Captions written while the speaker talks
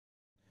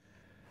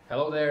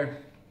Hello there.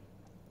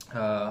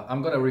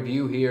 I'm gonna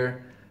review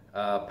here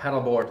pedal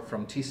board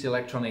from TC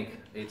Electronic.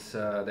 It's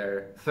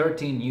their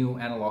 13 new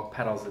analog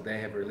pedals that they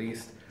have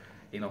released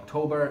in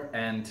October,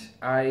 and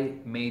I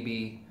may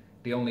be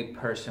the only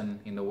person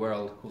in the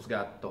world who's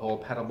got the whole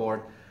pedal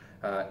board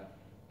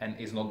and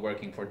is not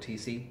working for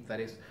TC, that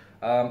is.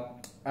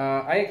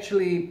 I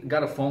actually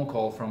got a phone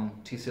call from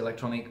TC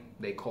Electronic.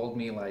 They called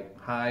me like,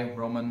 "Hi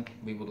Roman,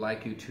 we would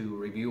like you to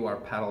review our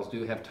pedals. Do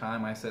you have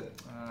time?" I said,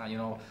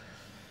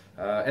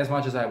 as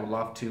much as I would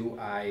love to,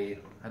 I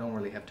don't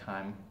really have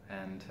time,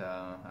 and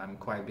I'm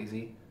quite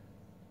busy.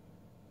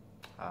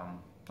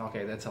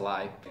 Okay, that's a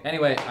lie.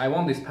 Anyway, I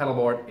won this pedal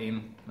board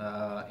in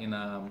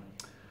a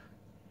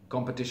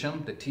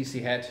competition that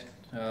TC had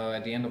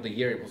at the end of the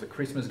year. It was a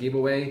Christmas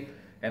giveaway,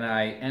 and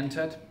I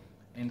entered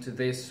into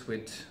this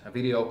with a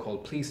video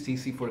called "Please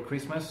TC for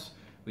Christmas,"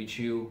 which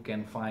you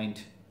can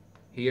find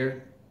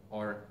here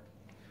or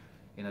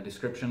in a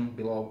description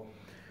below.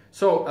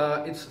 So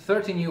it's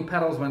 13 new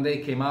pedals. When they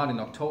came out in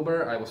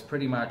October, I was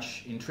pretty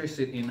much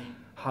interested in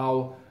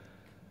how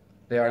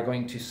they are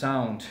going to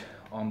sound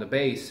on the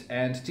bass,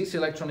 and TC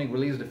Electronic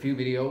released a few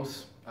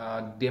videos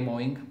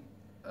demoing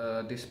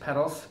these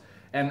pedals,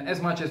 and as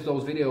much as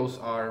those videos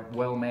are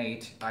well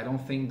made, I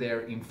don't think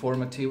they're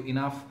informative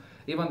enough.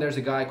 Even there's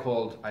a guy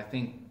called, I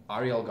think,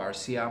 Ariel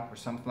Garcia or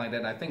something like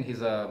that. I think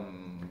he's a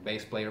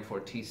bass player for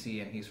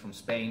TC and he's from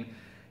Spain.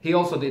 He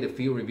also did a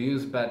few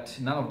reviews, but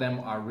none of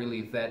them are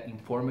really that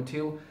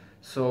informative.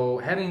 So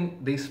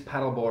having this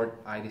pedal board,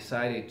 I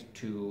decided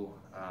to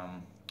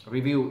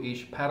review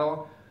each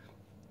pedal,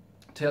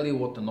 tell you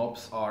what the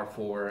knobs are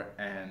for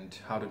and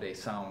how do they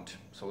sound.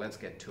 So let's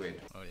get to it.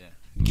 Oh yeah.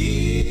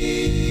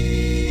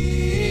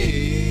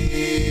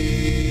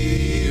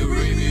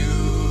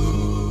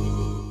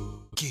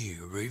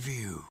 Gear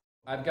review.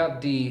 I've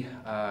got the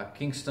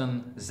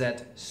Kingston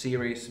Z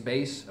series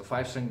bass, a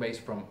 5-string bass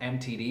from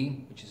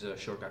MTD, which is a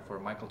shortcut for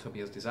Michael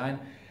Tobias Design.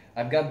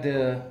 I've got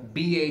the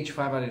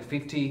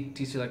BH550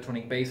 TC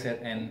Electronic bass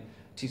head and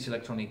TC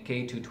Electronic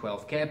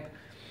K212 cap.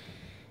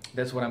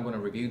 That's what I'm going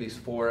to review this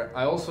for.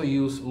 I also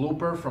use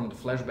looper from the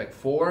Flashback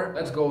 4.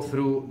 Let's go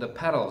through the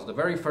pedals. The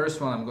very first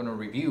one I'm going to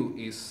review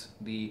is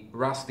the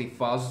Rusty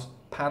Fuzz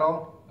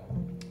pedal.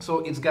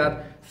 So it's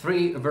got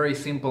 3 very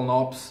simple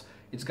knobs.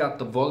 It's got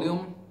the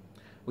volume,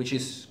 which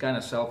is kind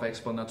of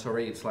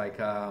self-explanatory. It's like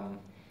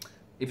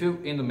if you're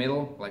in the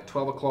middle, like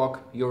 12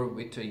 o'clock, you're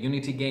with a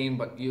unity gain,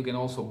 but you can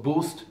also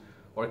boost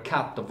or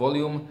cut the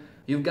volume.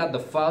 You've got the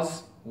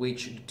fuzz,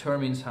 which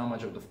determines how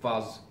much of the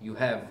fuzz you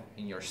have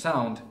in your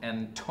sound,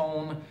 and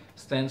tone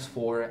stands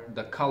for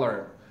the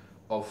color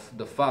of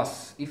the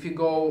fuzz. If you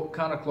go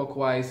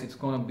counterclockwise, it's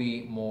gonna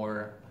be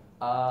more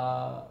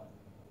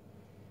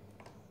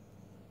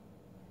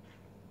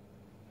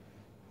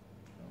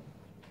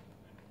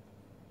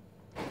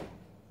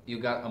you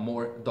got a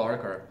more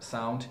darker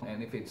sound,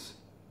 and if it's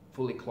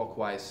fully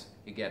clockwise,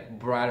 you get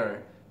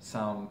brighter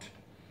sound.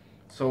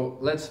 So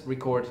let's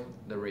record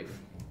the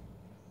riff.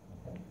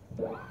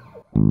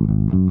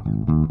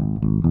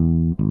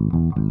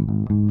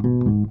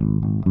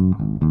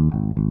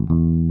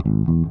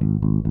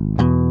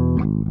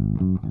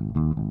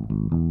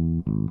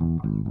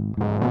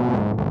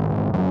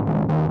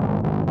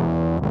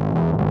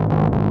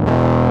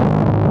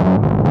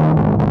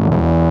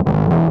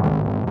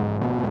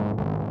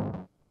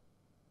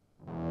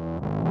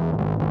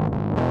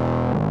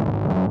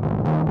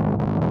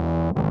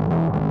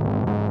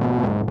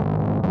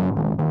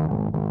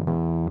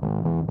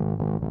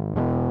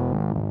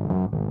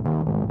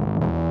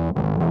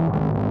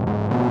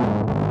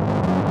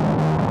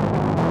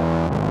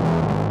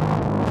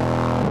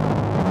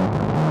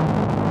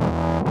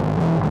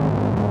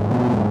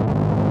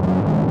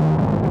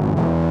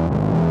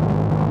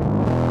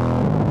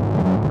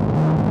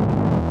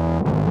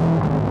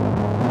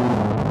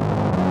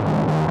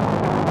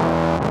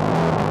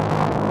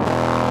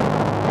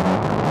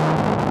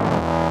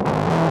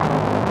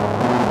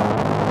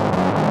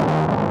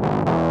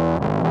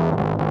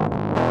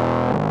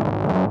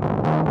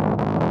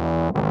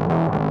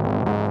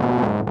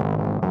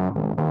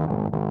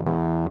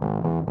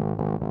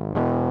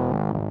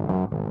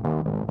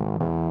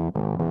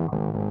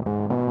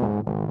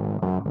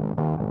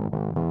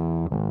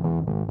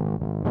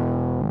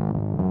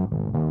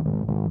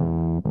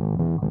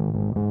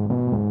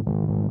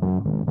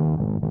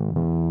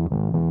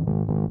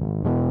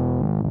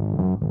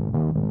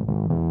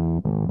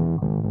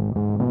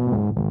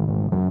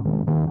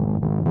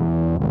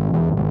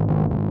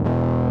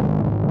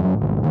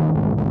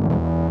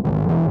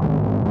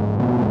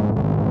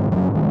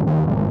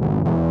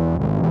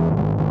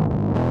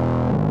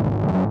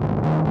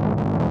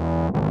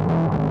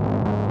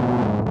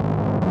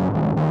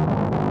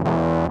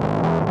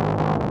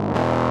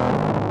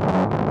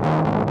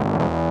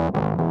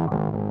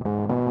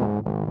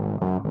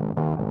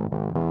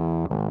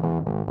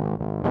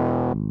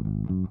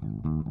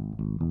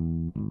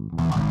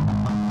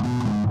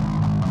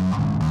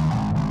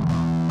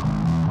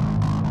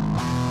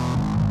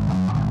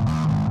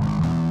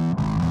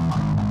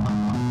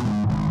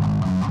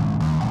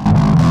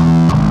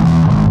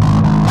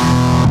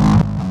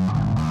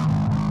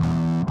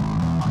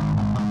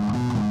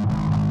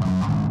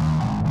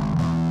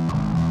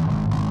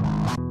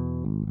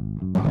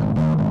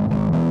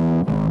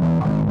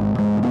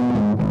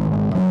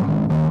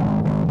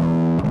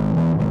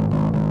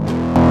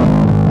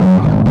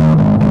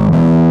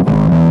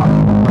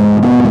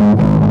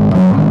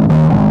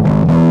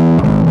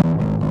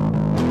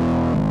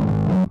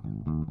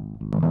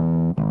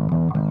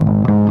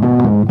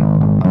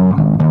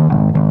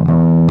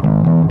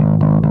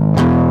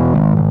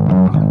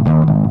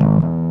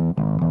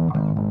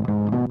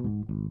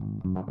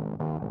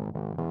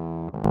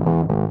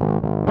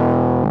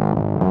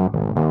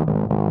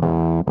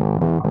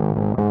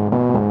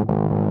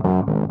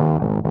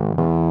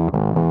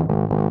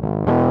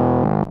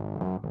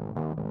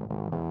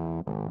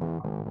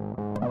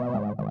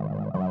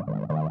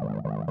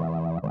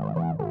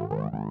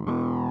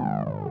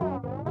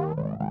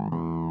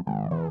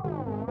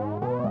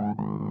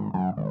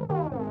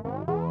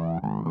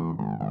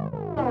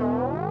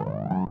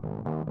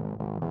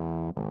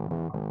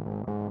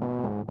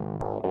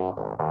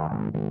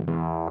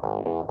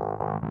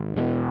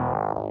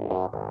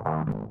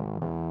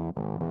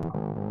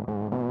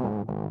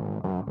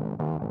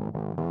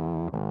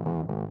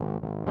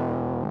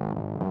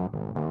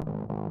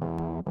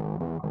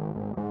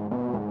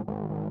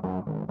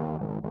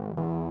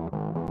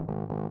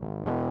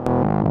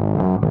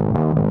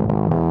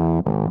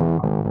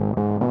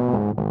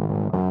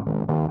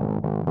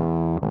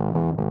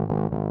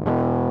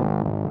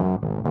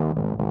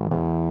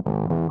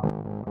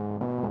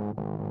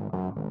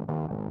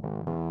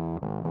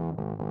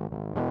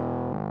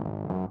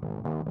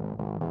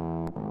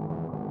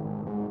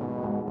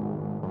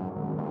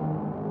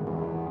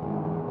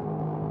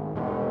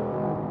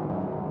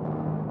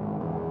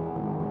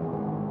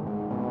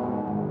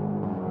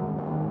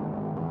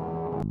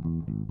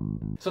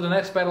 So the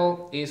next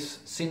pedal is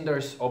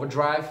Cinders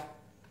Overdrive.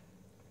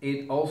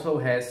 It also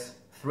has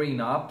 3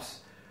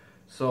 knobs.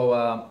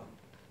 So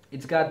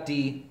it's got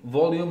the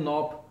volume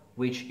knob,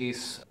 which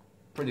is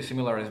pretty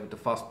similar as with the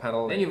fuzz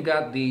pedal. Then you've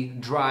got the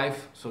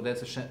drive, so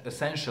that's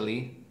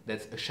essentially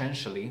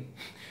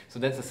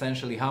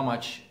how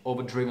much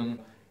overdriven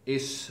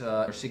is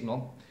your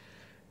signal.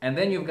 And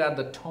then you've got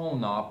the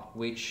tone knob,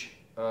 which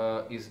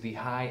is the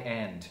high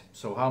end,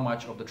 so how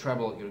much of the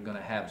treble you're gonna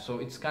have. So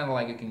it's kind of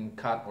like you can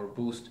cut or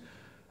boost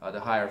the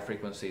higher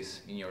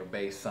frequencies in your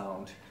bass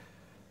sound.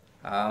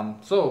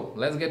 So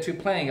let's get to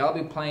playing. I'll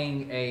be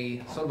playing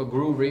a sort of a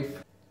groove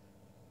riff.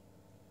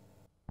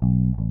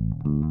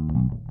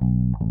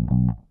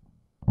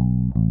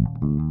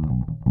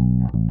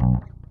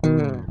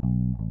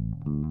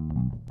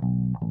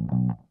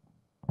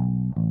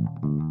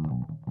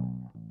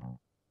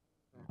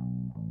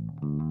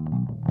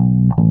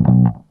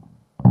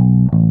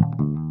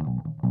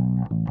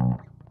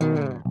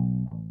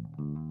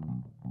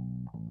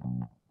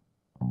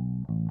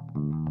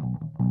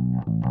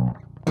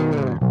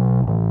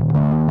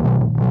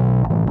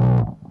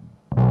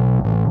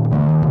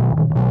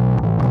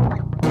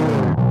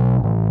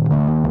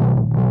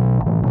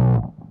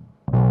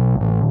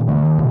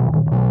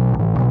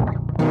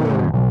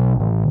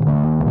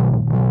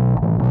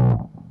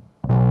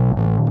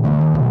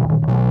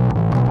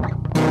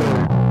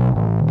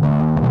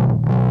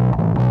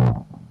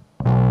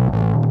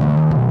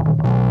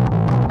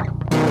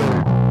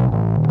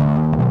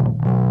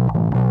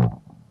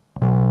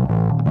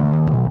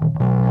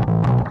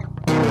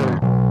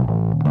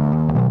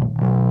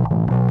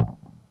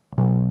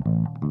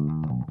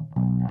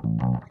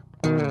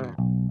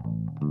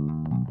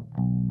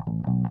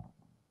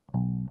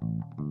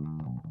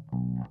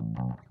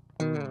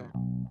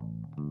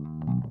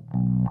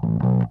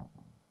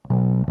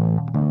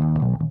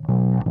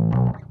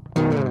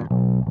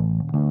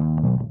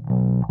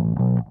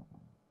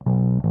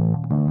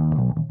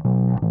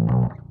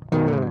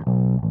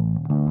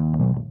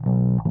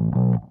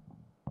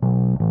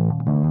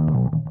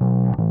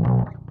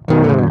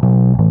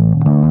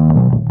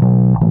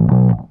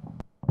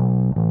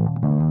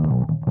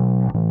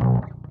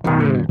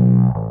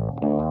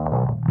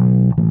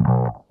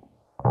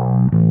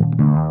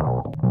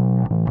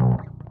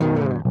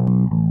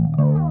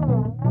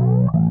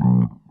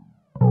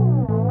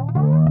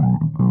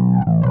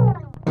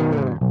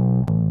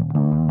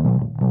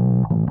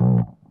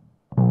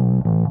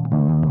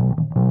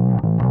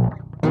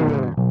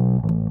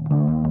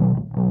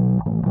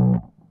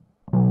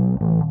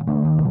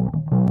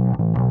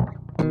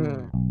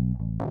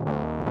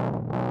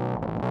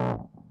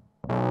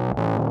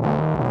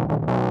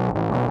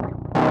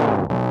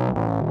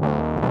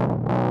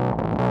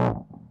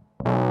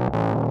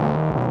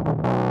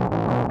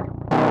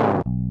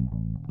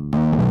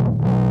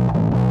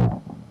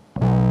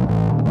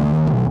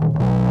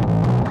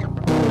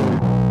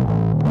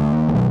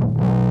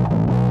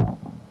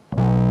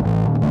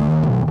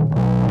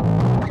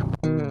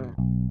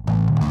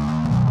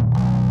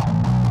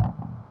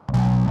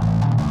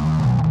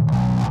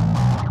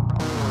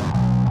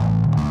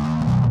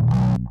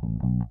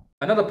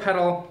 Another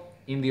pedal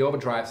in the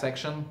overdrive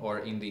section, or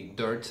in the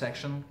dirt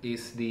section,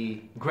 is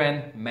the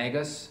Grand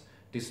Magus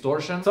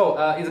Distortion. So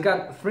it's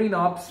got 3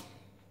 knobs.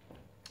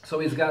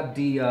 So it's got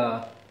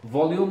the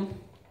volume,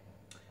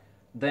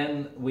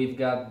 then we've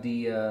got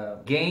the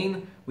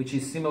gain, which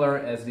is similar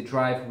as the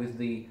drive with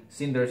the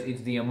Cinders.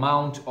 It's the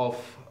amount of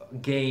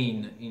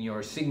gain in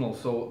your signal.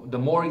 So the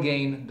more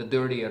gain, the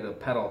dirtier the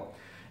pedal.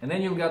 And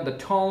then you've got the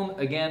tone,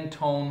 again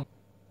tone,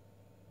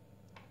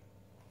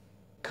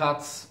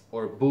 cuts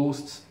or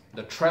boosts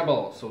the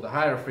treble, so the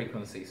higher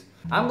frequencies.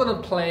 I'm gonna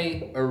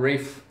play a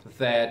riff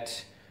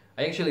that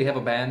I actually have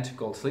a band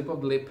called Slip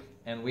of the Lip,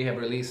 and we have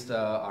released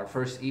our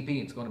first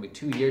EP. It's gonna be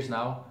 2 years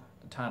now.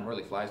 The time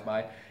really flies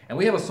by. And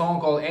we have a song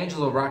called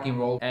Angels of Rock and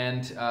Roll,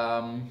 and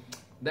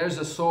there's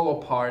a solo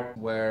part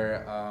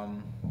where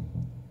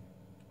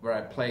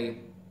I play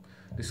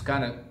this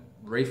kind of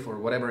riff or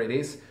whatever it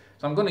is.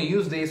 So I'm gonna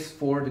use this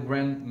for the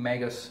Grand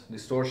Magus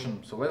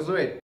Distortion. So let's do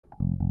it.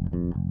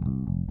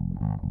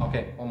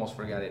 Okay, almost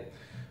forgot it.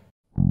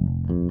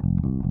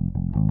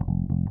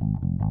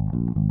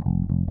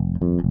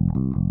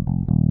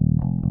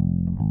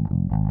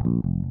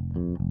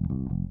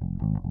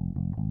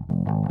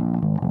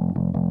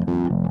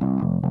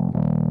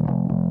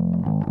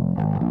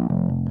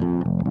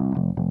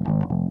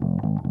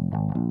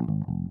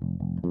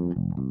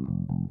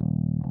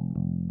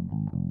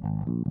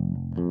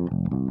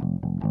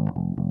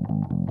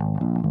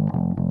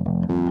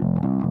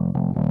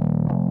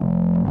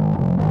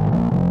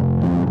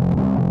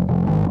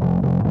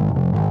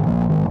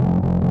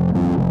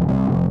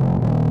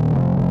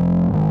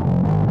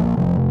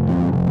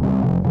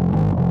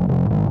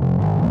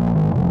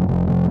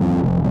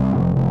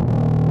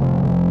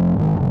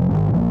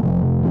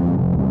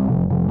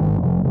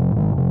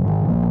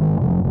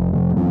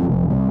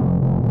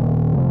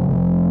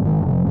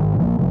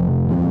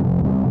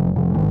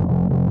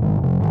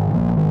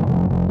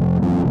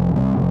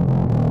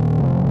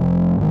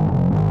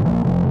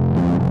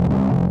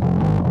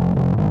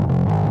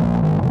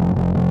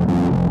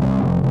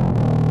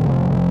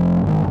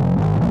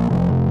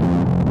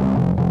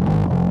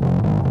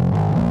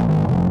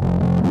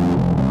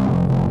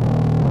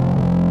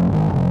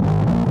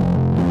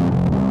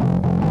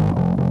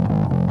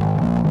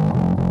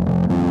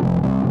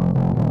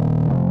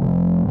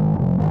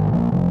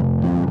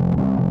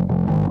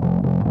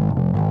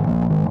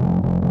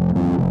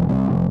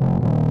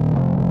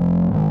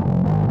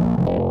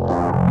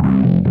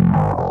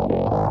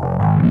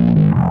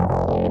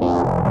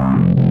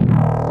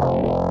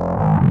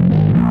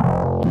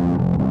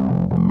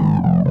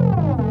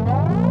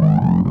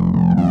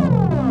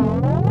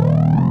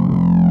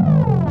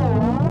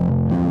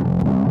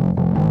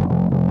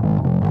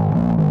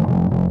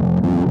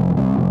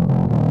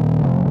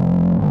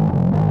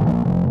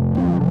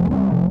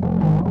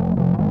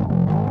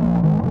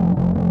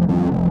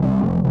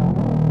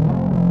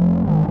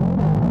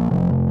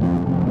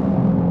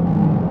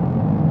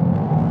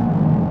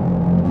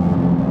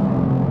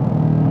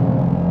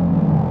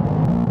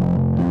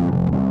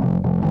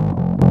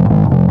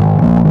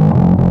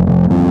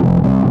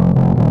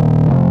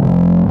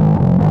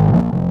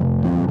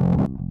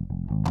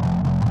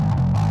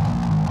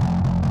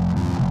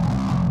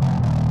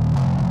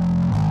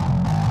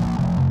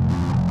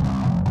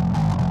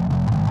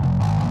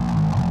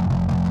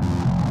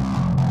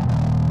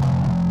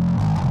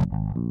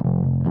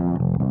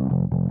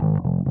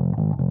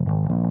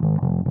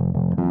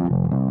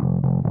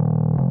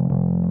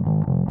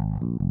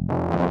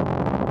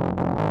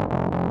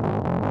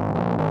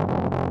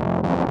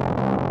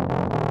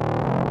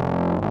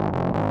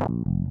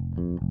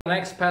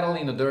 next pedal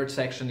in the dirt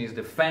section is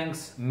the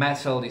Fangs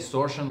Metal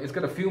Distortion. It's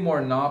got a few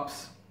more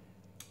knobs,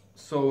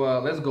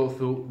 so let's go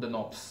through the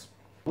knobs.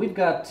 We've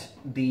got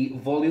the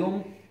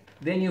volume,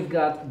 then you've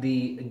got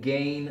the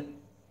gain,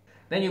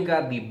 then you've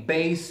got the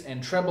bass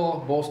and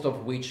treble, both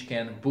of which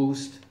can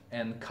boost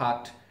and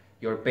cut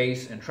your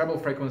bass and treble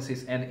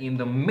frequencies, and in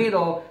the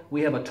middle we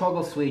have a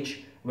toggle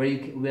switch where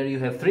you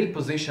have 3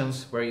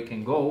 positions where you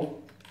can go.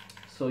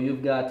 So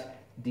you've got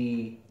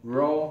the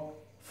raw,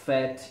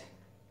 fat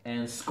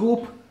and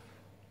scoop.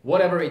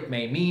 Whatever it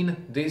may mean,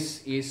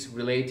 this is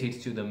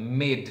related to the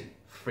mid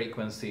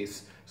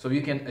frequencies. So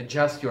you can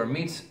adjust your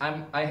mids.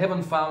 I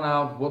haven't found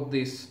out what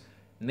these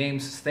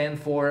names stand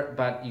for,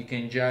 but you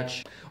can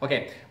judge.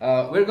 Okay,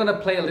 we're gonna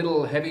play a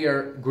little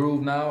heavier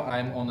groove now.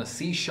 I'm on a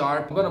C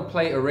sharp. I'm gonna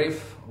play a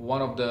riff,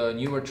 one of the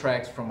newer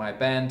tracks from my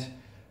band.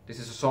 This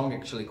is a song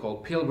actually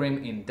called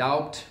Pilgrim in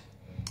Doubt.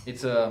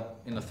 It's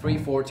in a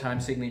 3/4 time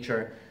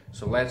signature,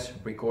 so let's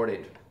record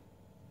it.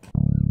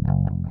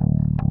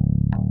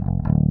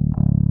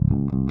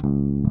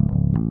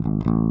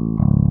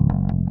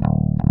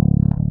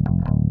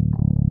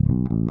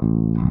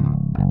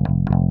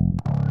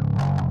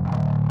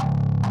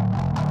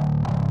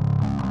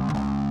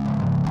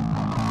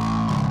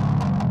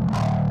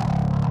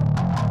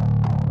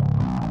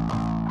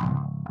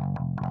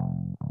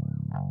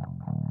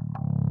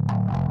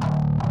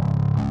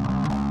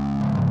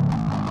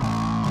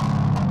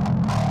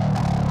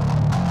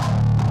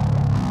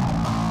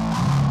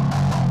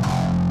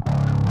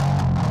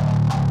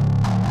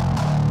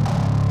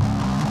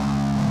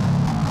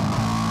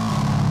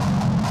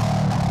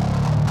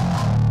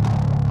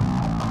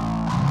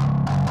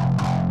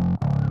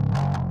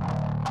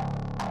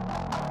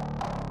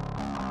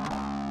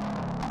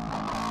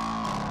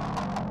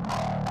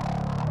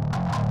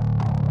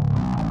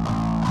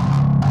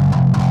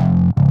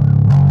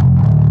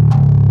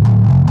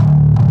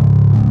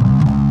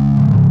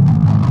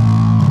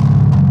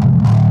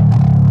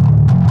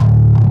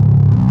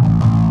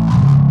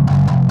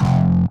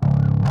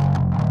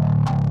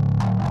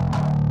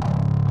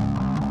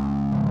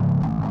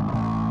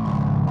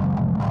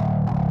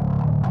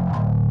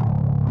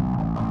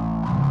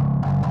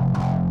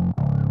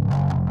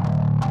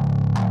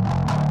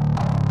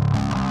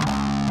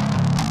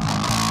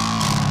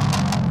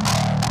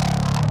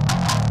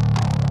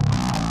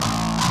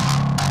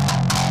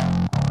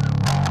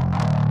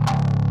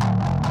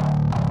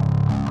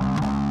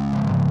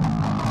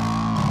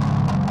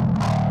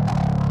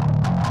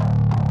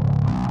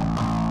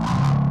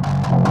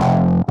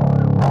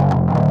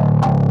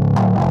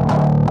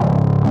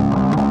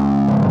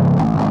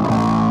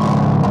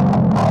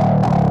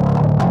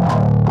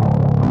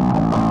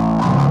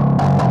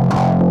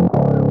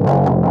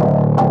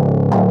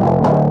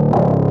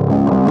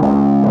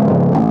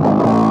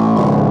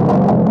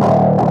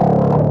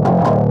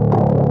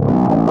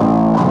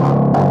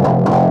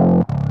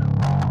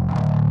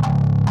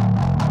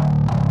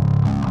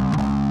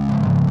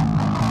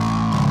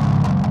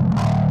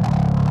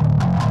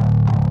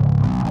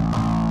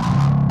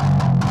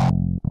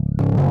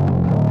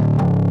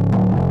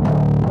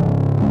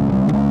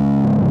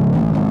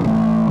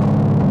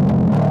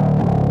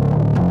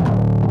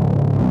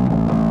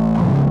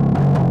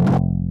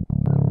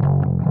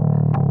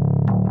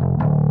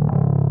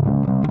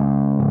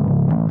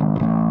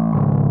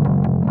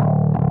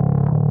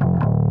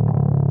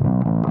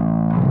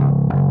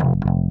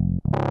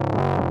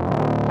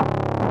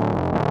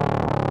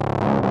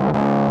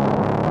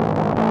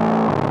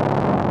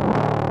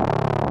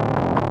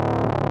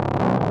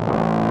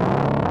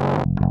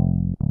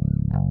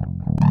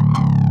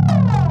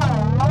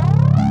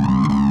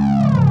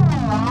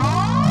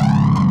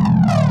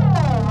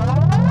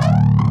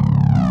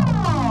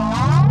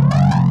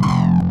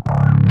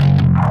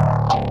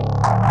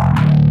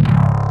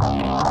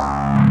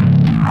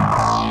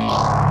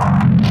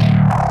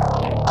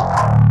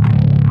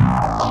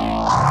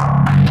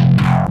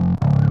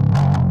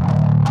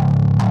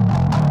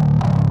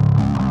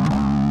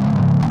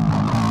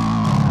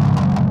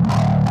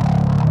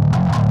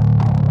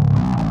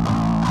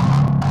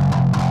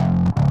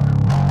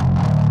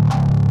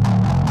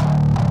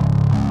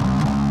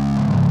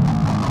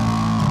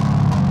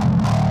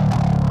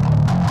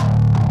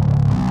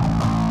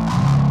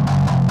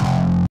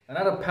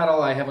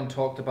 pedal I haven't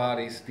talked about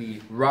is the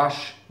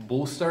Rush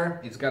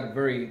Booster. It's got a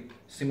very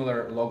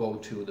similar logo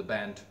to the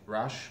band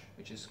Rush,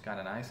 which is kind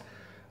of nice.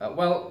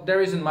 Well,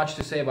 there isn't much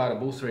to say about a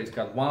booster. It's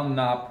got one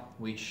knob,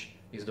 which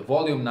is the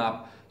volume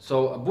knob.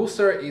 So a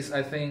booster is,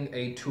 I think,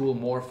 a tool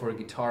more for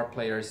guitar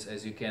players,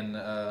 as you can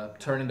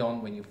turn it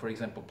on when you, for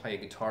example, play a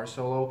guitar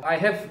solo. I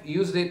have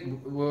used it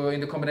in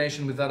the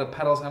combination with other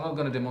pedals. I'm not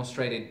going to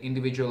demonstrate it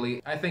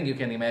individually. I think you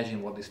can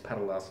imagine what this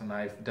pedal does, and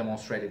I've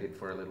demonstrated it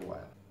for a little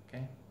while.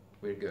 Okay,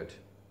 we're good.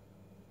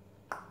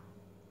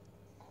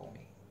 Call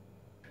me.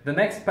 The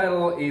next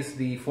pedal is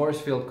the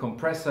Forcefield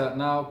Compressor.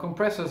 Now,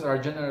 compressors are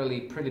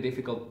generally pretty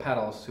difficult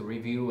pedals to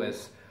review,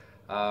 as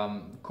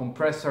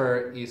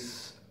compressor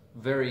is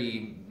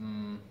very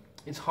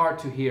it's hard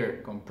to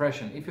hear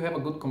compression. If you have a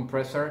good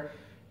compressor,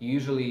 you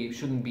usually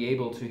shouldn't be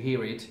able to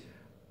hear it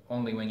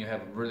only when you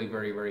have really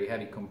very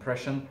heavy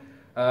compression.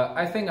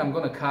 I think I'm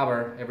gonna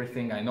cover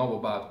everything I know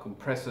about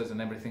compressors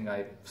and everything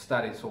I've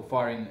studied so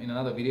far in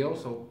another video,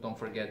 so don't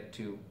forget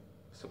to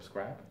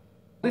subscribe.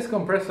 This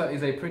compressor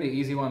is a pretty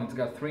easy one. It's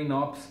got 3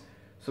 knobs.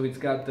 So it's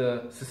got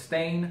the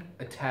sustain,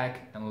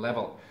 attack and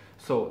level.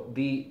 So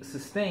the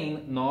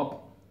sustain knob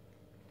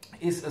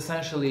is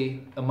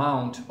essentially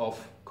amount of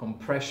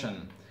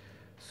compression.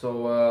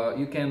 So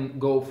you can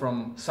go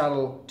from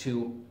subtle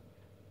to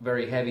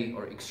very heavy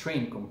or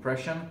extreme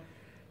compression.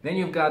 Then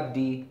you've got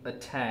the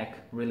attack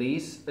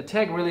release.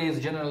 Attack release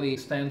generally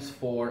stands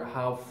for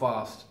how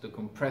fast the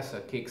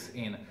compressor kicks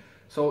in.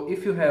 So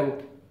if you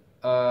have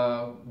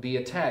the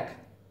attack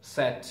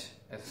set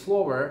as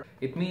slower,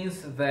 it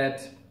means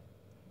that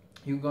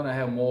you're gonna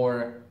have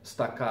more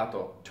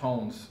staccato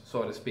tones,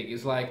 so to speak.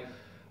 It's like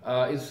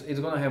it's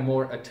gonna have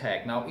more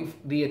attack. Now, if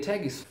the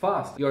attack is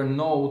fast, your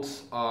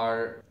notes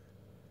are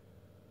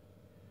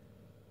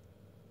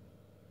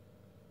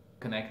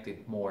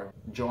connected more,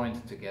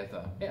 joined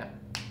together. Yeah.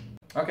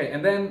 Okay,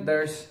 and then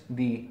there's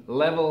the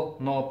level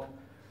knob.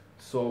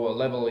 So a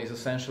level is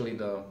essentially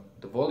the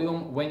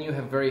volume. When you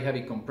have very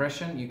heavy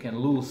compression, you can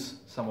lose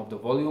some of the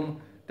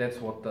volume. That's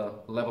what the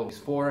level is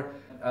for.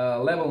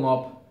 Level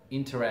knob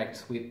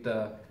interacts with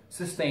the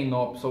sustain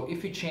knob. So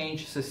if you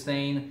change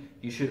sustain,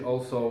 you should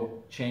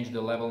also change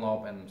the level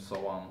knob and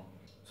so on.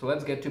 So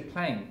let's get to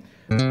playing.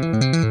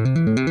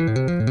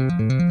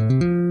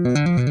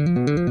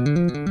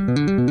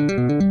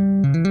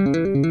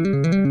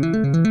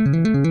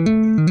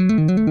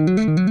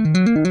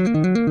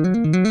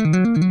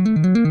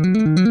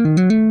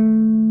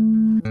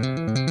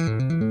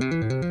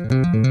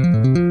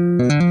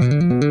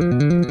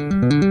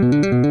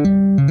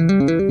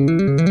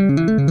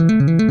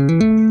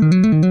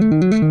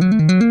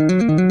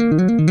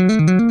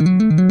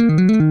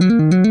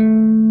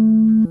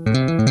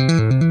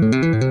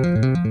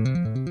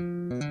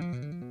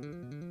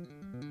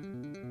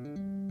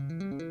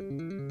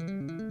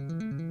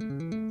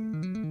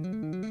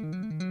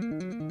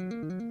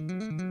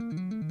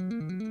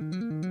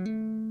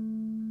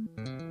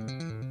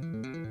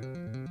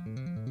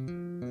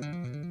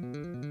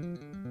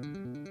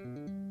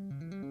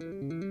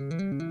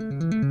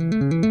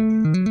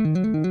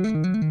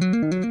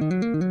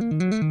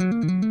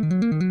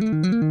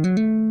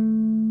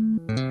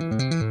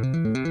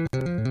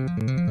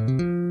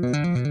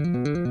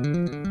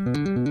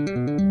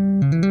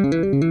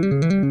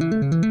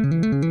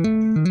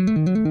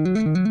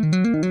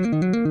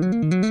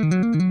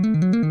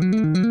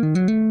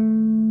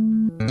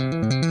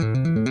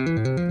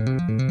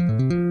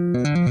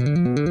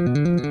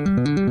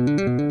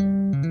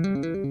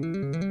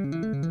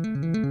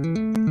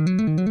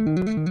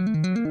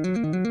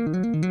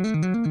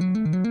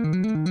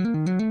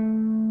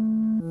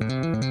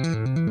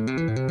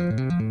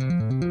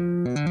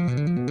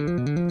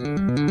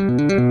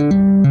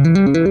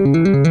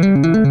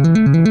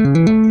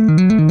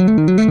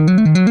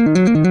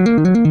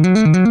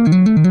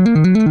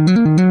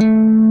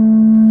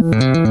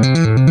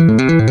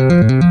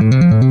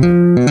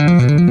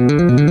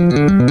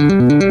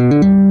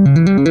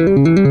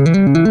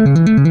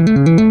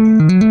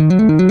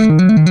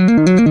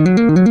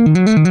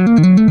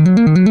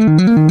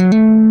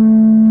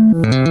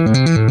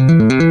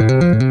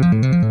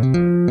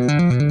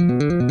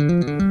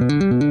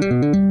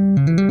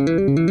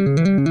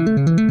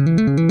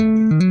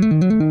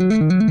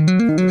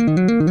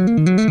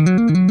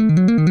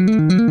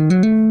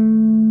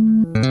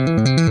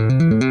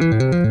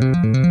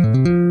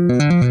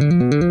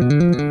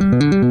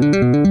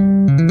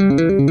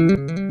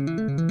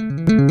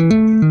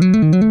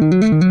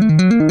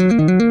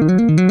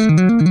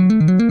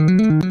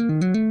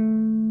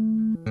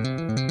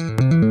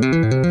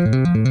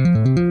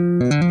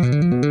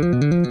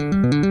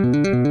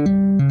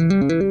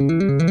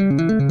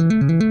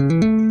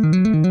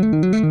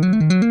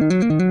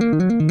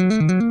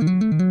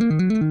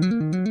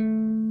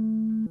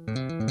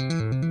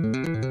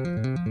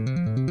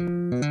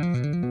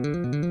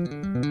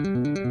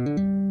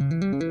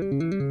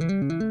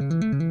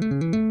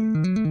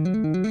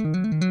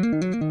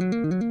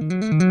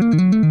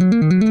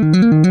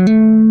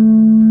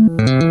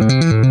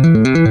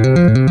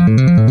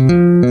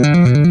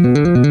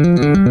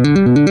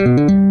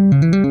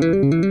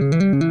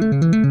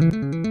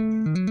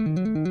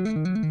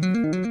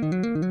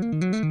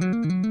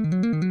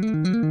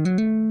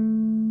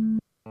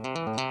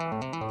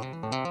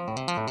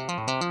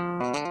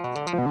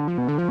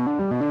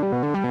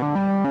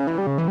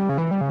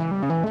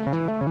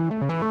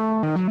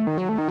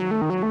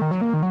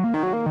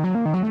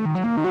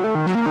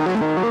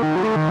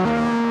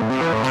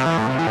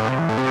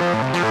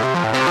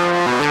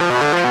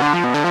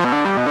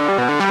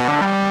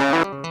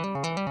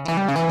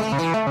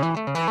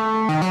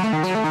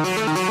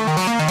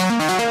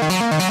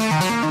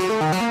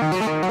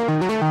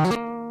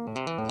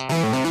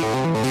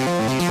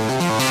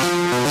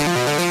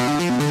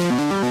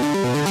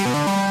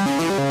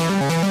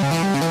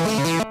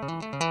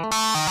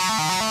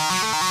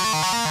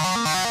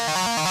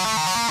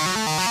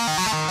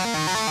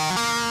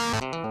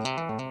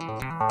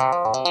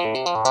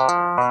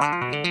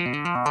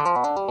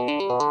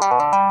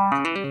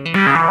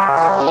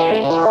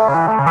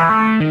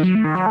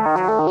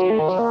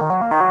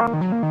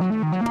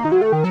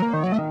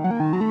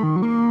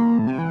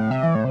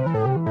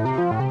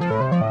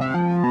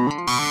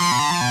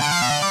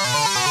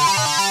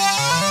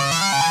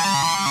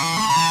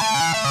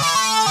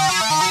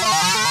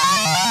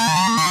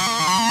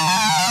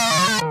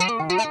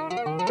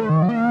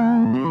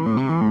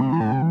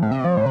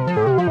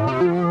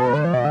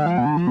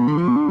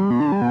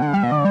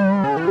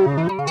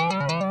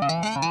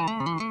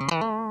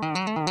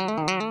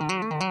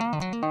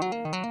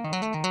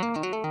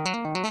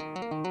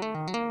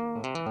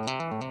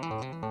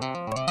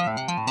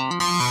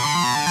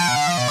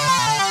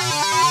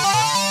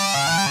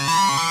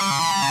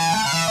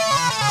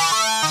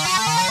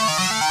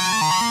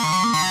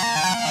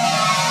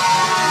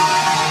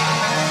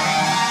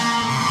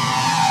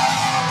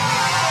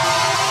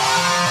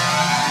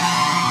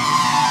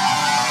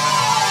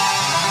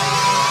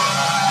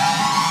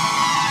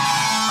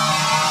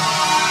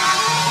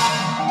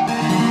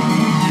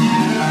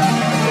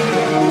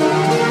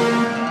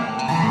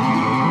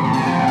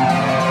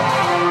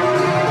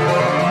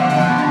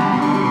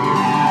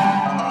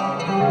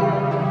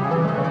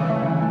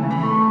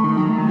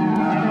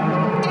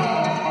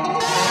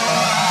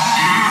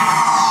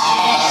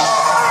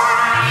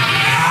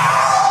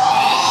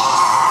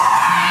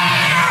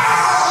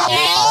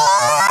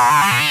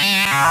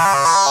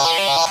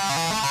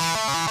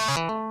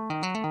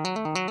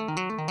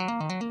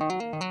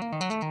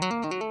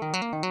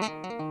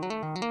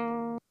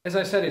 As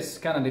I said, it's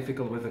kind of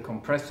difficult with the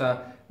compressor.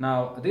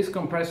 Now, this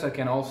compressor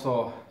can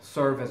also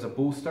serve as a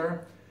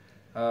booster.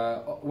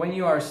 When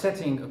you are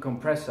setting a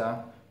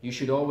compressor, you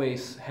should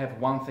always have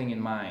one thing in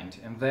mind,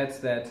 and that's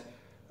that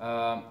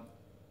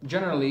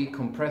generally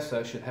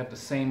compressor should have the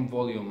same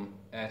volume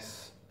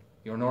as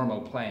your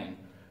normal playing,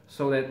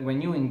 so that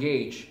when you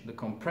engage the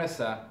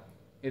compressor,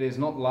 it is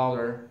not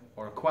louder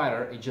or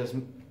quieter, it just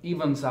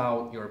evens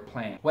out your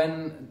playing.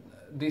 When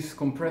this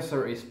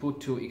compressor is put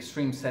to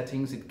extreme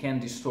settings, it can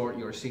distort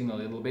your signal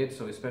a little bit,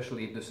 so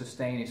especially if the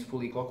sustain is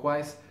fully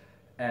clockwise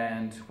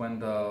and when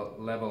the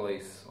level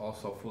is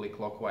also fully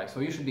clockwise. So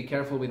you should be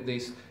careful with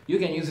this. You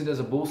can use it as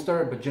a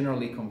booster, but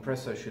generally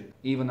compressor should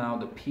even out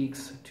the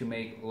peaks to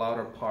make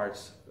louder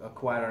parts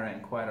quieter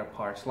and quieter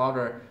parts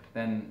louder.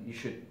 Then you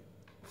should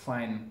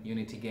find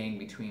unity gain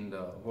between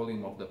the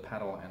volume of the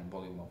pedal and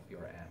volume of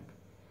your amp.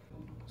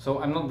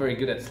 So I'm not very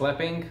good at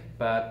slapping,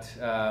 but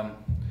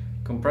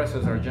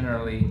compressors are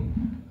generally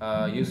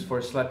used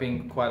for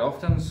slapping quite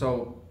often,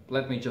 so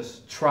let me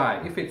just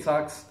try. If it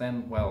sucks,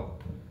 then well,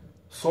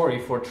 sorry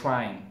for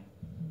trying.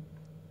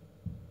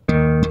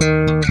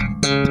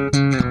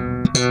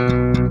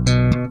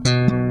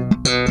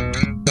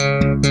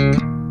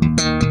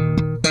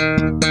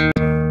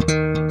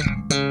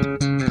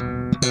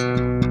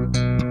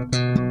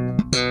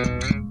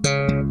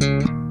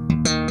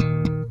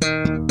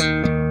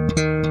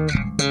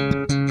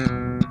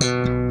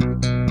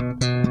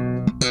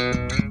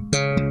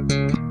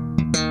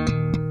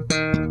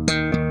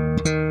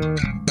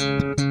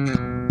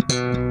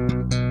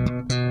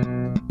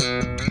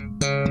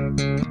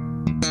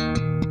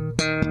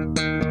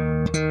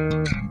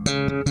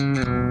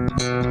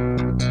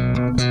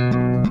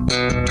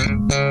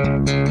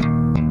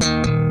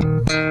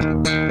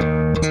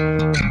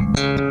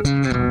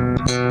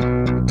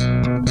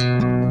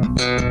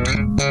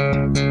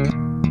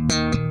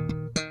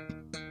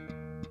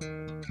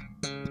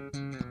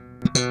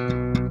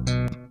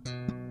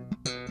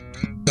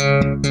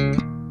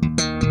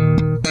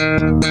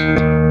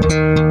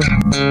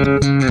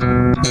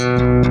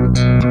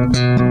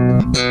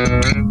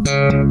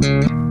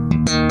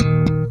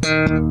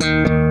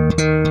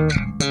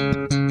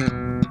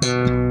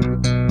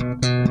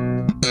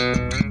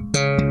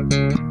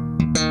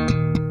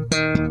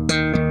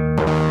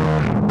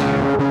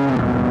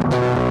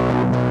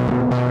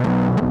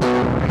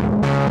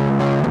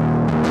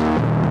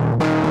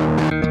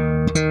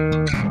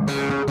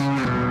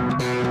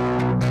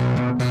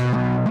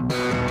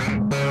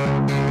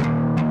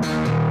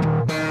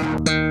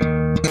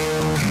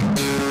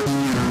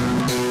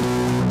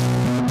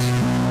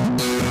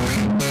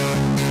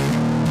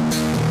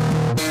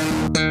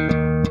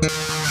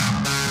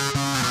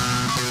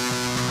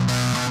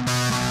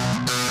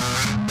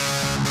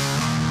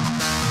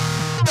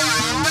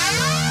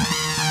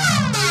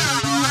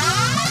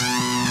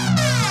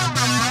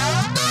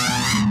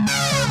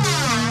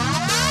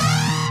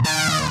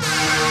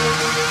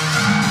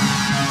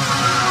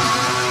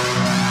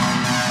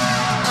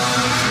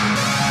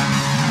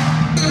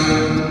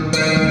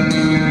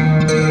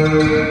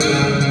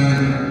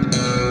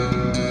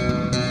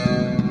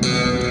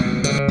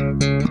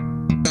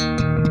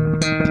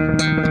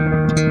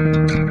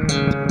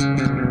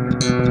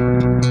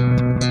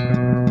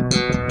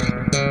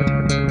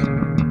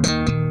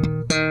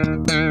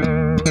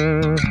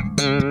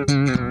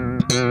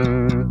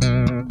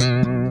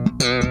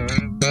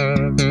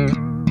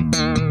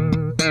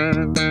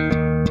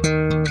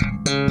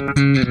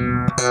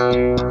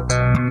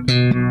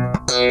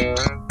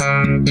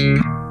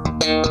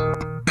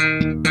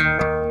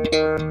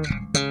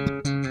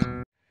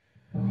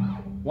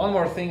 One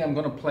more thing I'm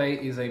gonna play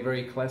is a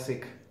very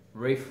classic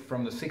riff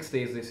from the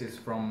 60s. This is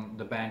from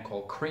the band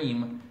called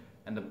Cream,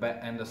 and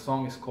the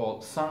song is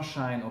called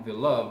Sunshine of Your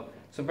Love.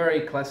 It's a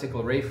very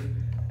classical riff,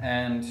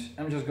 and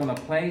I'm just gonna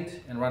play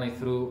it and run it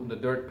through the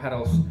dirt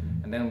pedals,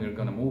 and then we're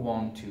gonna move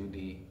on to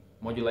the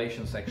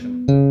modulation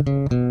section.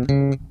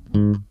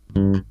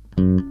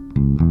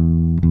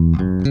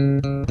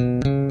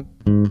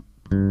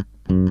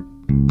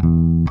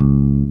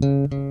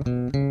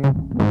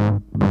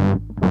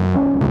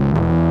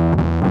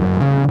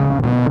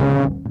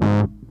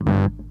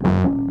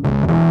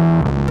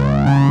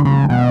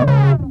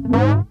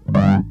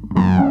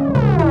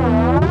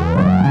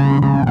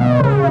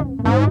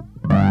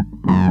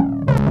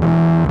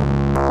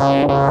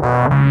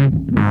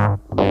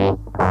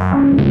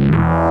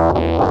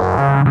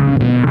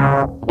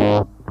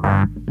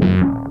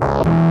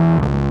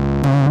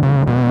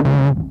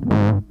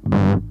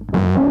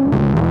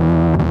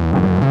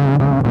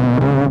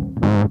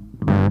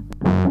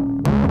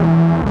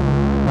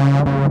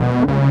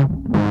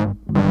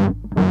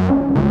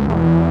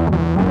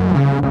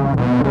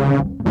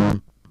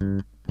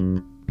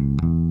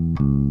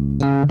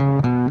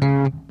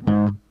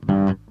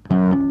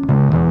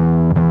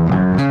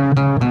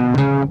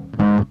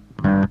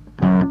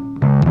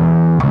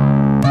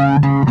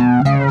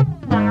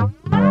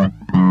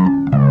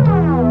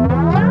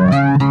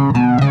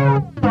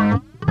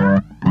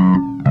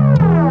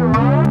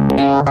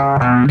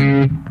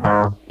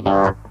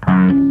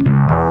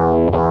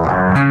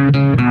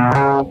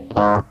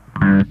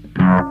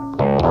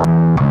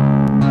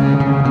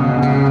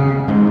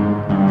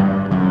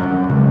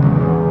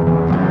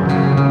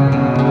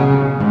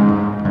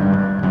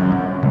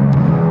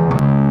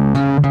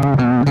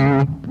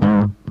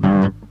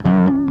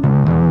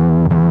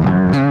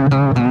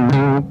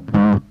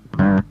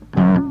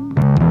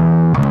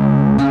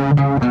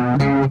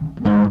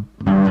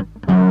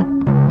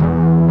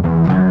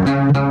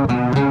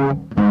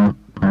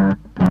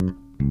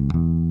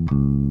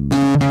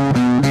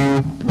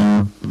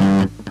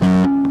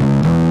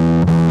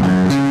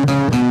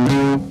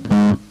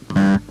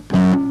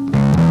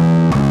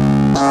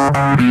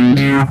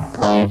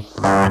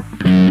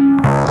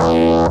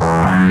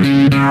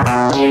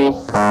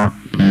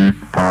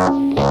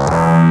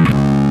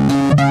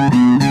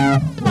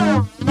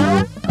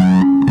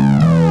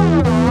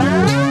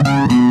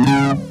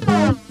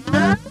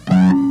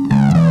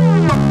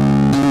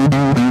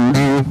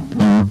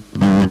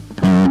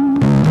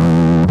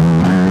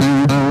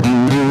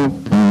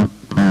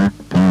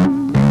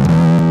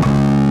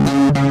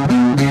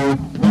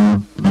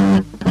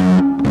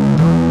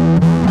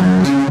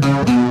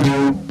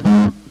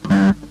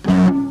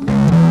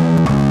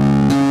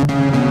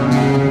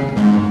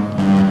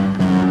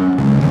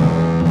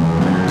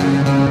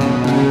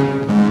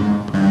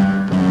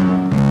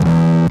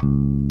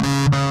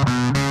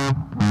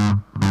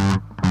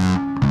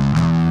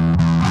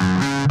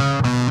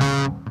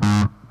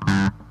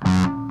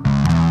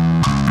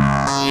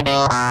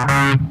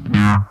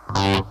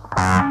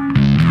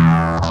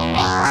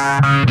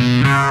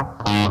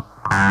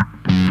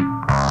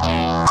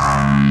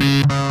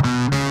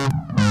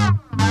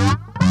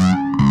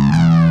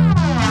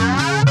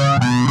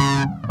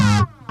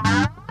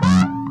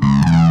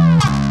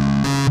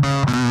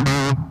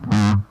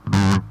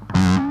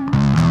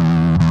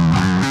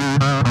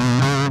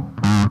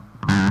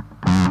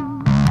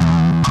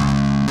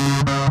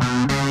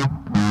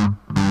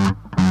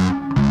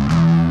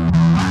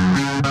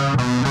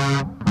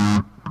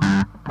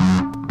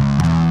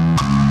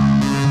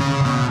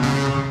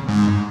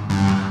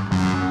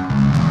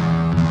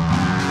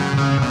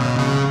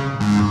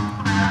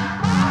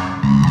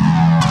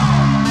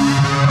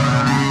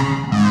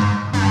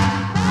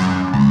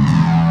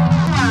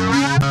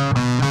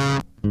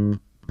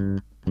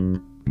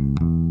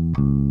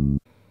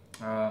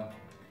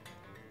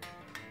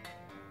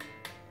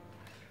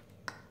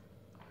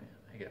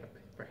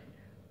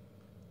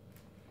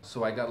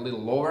 so I got a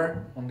little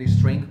lower on this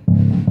string.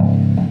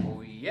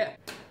 Oh yeah!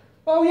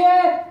 Oh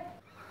yeah!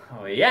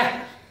 Oh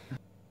yeah!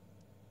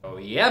 Oh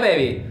yeah,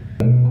 baby!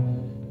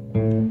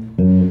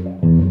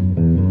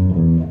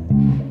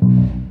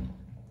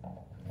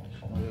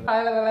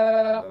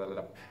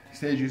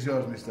 Stage is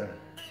yours, mister.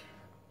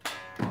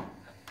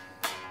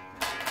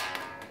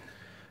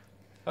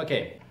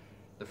 Okay,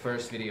 the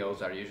first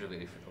videos are usually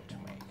difficult to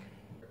make.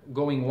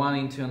 Going one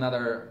into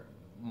another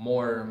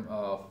more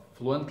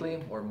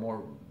fluently or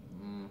more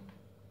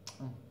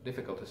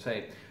difficult to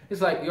say.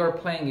 It's like your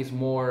playing is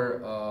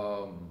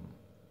more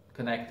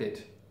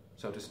connected,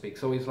 so to speak.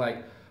 So it's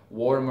like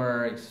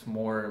warmer, it's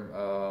more,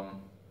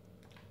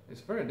 it's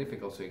very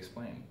difficult to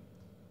explain.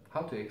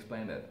 How to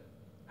explain that?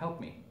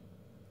 Help me.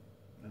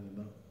 I don't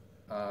know.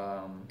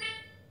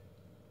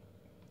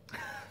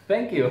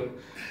 Thank you.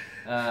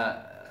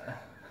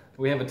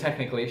 We have a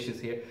technical issues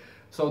here.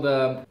 So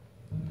the